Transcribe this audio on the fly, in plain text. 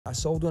I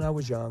sold when I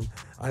was young.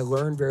 I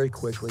learned very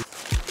quickly.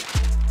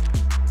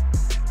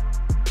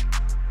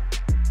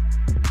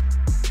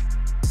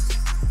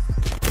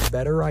 The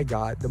better I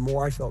got, the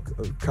more I felt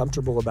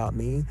comfortable about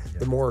me,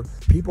 the more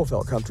people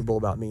felt comfortable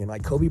about me. And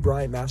like Kobe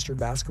Bryant mastered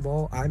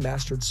basketball, I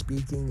mastered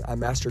speaking, I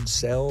mastered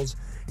sales.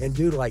 And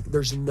dude, like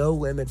there's no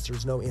limits,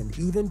 there's no end.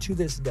 Even to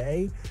this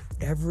day,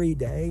 every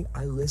day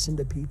I listen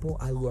to people,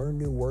 I learn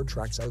new word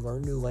tracks, I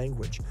learn new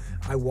language.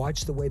 I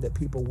watch the way that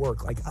people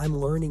work. Like I'm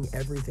learning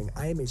everything.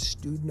 I am a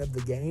student of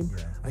the game.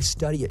 I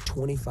study it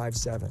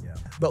 24/7.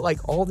 But like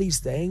all these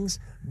things,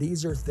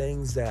 these are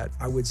things that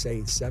I would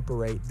say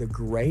separate the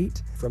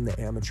great from the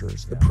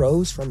amateurs, the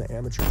pros from the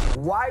amateurs.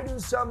 Why do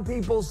some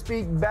people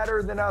speak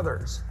better than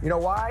others? You know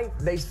why?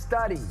 They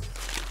study.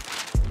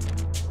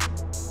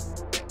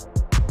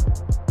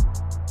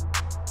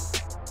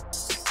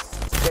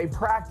 They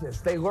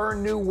practice, they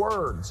learn new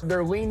words.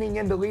 They're leaning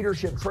into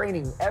leadership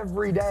training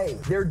every day.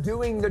 They're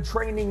doing the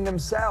training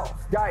themselves.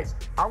 Guys,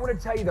 I want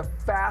to tell you the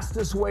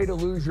fastest way to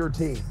lose your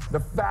team. The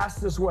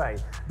fastest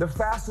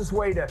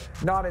way to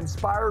not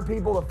inspire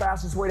people, the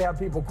fastest way to have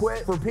people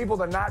quit, for people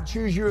to not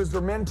choose you as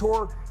their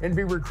mentor and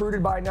be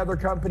recruited by another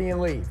company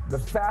and leave. The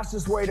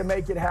fastest way to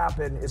make it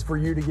happen is for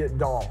you to get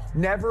dull.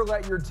 Never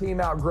let your team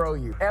outgrow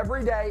you.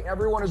 Every day,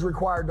 everyone is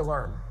required to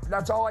learn.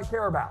 That's all I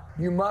care about.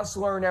 You must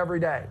learn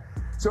every day.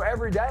 So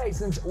every day,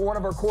 since one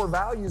of our core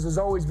values is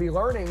always be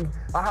learning,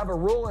 I have a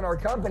rule in our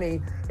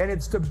company, and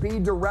it's to be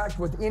direct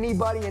with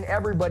anybody and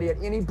everybody at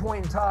any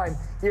point in time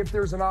if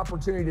there's an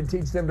opportunity to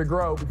teach them to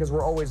grow, because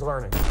we're always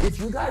learning.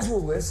 If you guys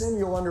will listen,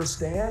 you'll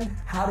understand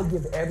how to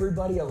give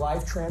everybody a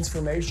life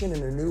transformation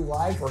and a new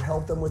life, or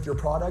help them with your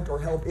product, or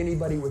help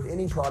anybody with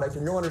any product,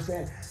 and you'll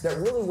understand that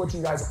really what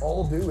you guys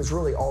all do is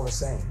really all the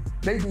same.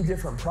 Maybe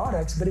different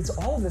products, but it's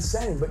all the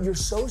same. But you're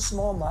so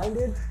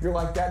small-minded, you're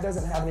like, that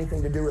doesn't have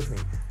anything to do with me.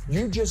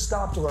 You just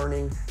stopped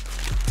learning.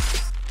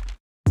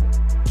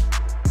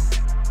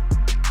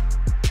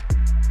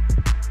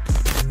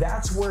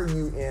 That's where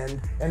you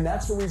end, and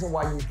that's the reason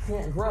why you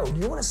can't grow. Do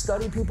you want to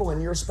study people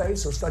in your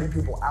space or study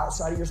people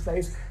outside of your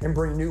space and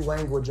bring new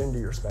language into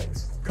your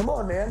space? Come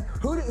on, man.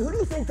 Who do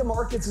you think the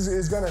markets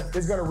is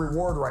gonna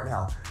reward right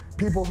now?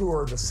 People who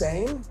are the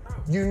same,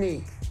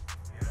 unique,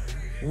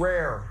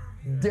 rare,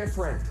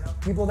 different,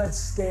 people that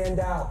stand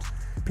out,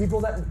 people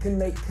that can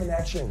make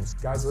connections.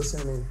 Guys,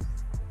 listen to me.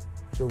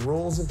 The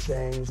rules have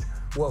changed.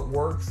 What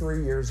worked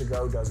 3 years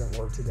ago doesn't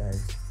work today.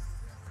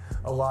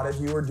 A lot of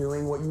you are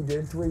doing what you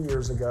did 3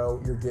 years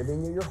ago. You're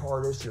giving it your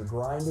hardest, you're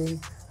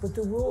grinding, but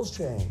the rules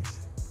changed.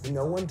 And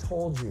no one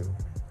told you.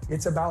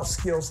 It's about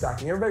skill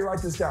stacking. Everybody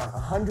write this down,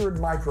 100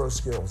 micro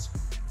skills.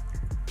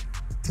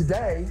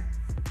 Today,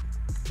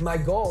 my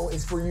goal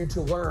is for you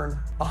to learn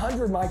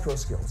 100 micro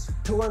skills,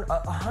 to learn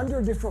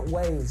 100 different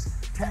ways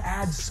to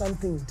add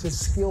something to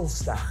skill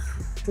stack,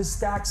 to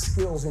stack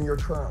skills in your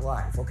current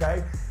life,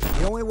 okay?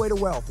 The only way to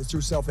wealth is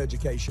through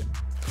self-education.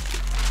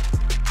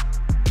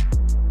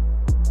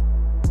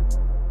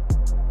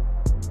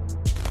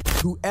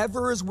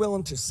 Whoever is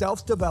willing to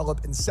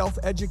self-develop and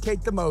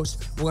self-educate the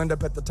most will end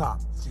up at the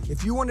top.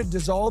 If you want to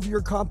dissolve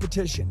your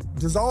competition,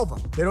 dissolve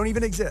them. They don't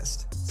even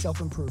exist.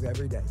 Self-improve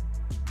every day.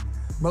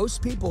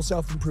 Most people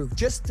self-improve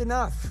just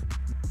enough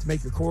to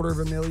make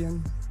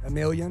 $250,000, $1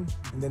 million,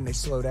 and then they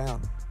slow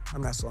down.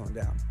 I'm not slowing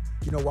down.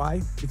 You know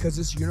why? Because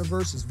this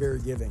universe is very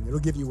giving. It'll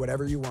give you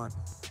whatever you want,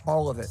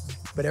 all of it.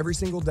 But every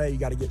single day, you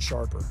got to get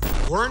sharper.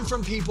 Learn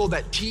from people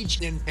that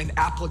teach in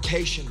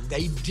application.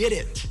 They did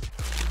it.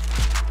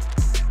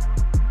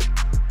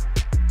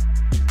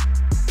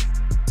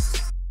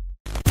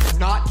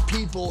 Not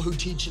people who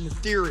teach in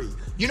theory.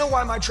 You know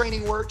why my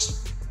training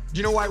works? Do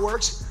you know why it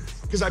works?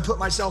 Because I put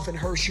myself in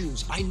her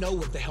shoes. I know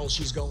what the hell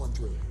she's going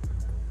through.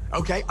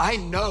 Okay, I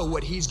know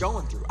what he's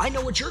going through. I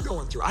know what you're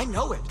going through. I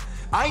know it.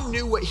 I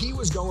knew what he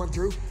was going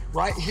through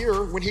right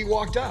here when he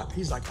walked up.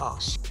 He's like, oh,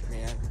 shit,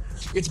 man.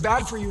 It's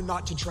bad for you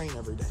not to train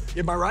every day.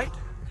 Am I right?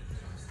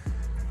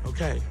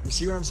 Okay, you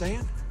see what I'm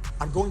saying?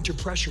 I'm going to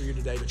pressure you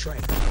today to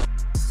train.